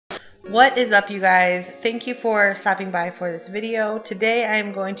What is up, you guys? Thank you for stopping by for this video. Today I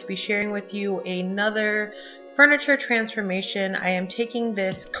am going to be sharing with you another furniture transformation. I am taking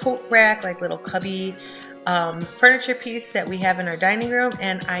this coat rack, like little cubby furniture piece that we have in our dining room,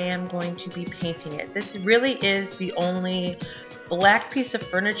 and I am going to be painting it. This really is the only black piece of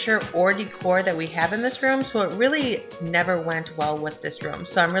furniture or decor that we have in this room, so it really never went well with this room.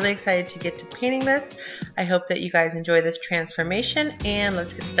 So I'm really excited to get to painting this. I hope that you guys enjoy this transformation, and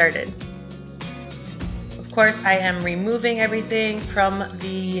let's get started. Of course, I am removing everything from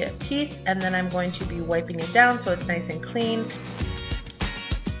the piece, and then I'm going to be wiping it down so it's nice and clean.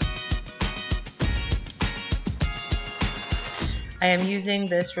 I am using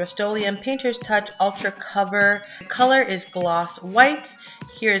this Rust-Oleum Painter's Touch Ultra Cover. The color is gloss white.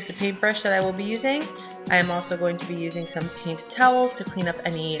 Here is the paintbrush that I will be using. I am also going to be using some paint towels to clean up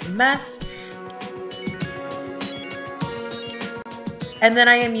any mess. And then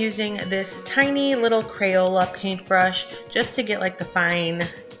I am using this tiny little Crayola paintbrush just to get like the fine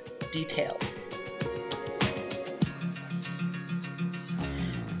details.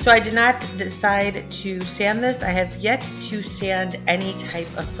 So I did not decide to sand this. I have yet to sand any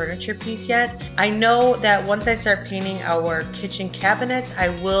type of furniture piece yet. I know that once I start painting our kitchen cabinets, I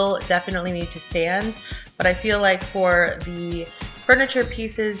will definitely need to sand, but I feel like for the furniture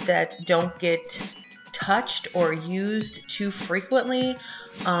pieces that don't get touched or used too frequently,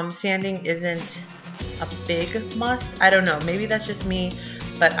 sanding isn't a big must. I don't know, maybe that's just me,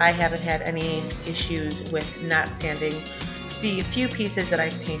 but I haven't had any issues with not sanding the few pieces that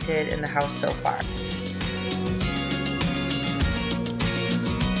I've painted in the house so far.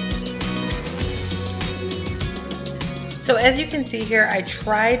 So as you can see here, I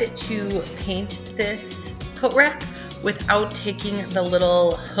tried to paint this coat rack without taking the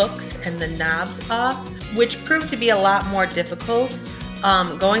little hooks and the knobs off, which proved to be a lot more difficult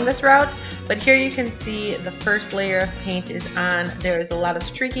going this route. But here you can see the first layer of paint is on. There is a lot of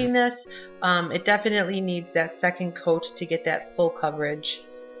streakiness. It definitely needs that second coat to get that full coverage.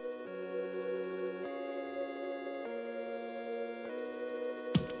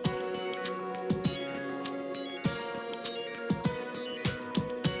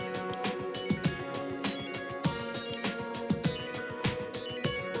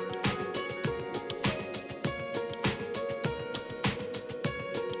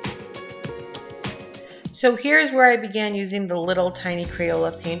 So here's where I began using the little tiny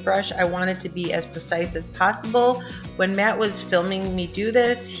Crayola paintbrush. I wanted to be as precise as possible. When Matt was filming me do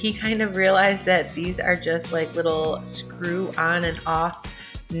this, he kind of realized that these are just like little screw on and off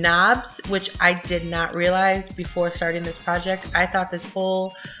knobs, which I did not realize before starting this project. I thought this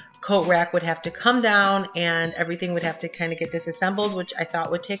whole coat rack would have to come down and everything would have to kind of get disassembled, which I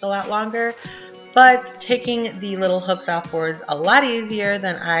thought would take a lot longer. But taking the little hooks off was a lot easier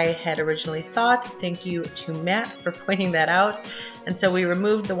than I had originally thought. Thank you to Matt for pointing that out. And so we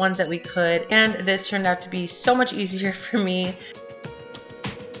removed the ones that we could, and this turned out to be so much easier for me.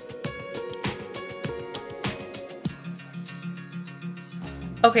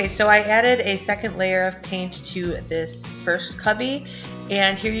 Okay, so I added a second layer of paint to this first cubby,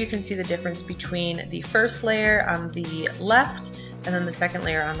 and here you can see the difference between the first layer on the left and then the second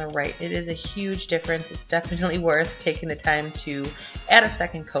layer on the right. It is a huge difference. It's definitely worth taking the time to add a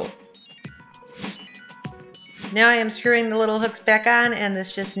second coat. Now I am screwing the little hooks back on, and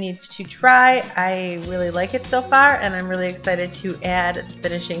this just needs to dry. I really like it so far, and I'm really excited to add the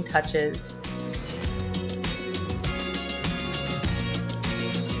finishing touches.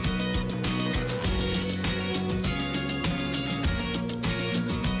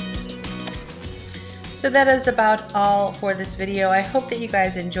 So that is about all for this video. I hope that you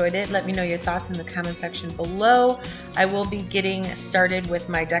guys enjoyed it. Let me know your thoughts in the comment section below. I will be getting started with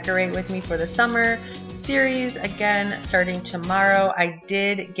my Decorate With Me for the Summer series again starting tomorrow. I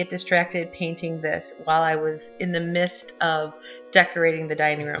did get distracted painting this while I was in the midst of decorating the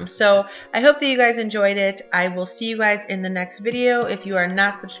dining room. So I hope that you guys enjoyed it. I will see you guys in the next video. If you are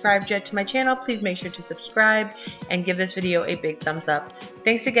not subscribed yet to my channel, please make sure to subscribe and give this video a big thumbs up.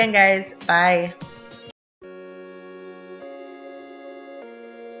 Thanks again, guys. Bye.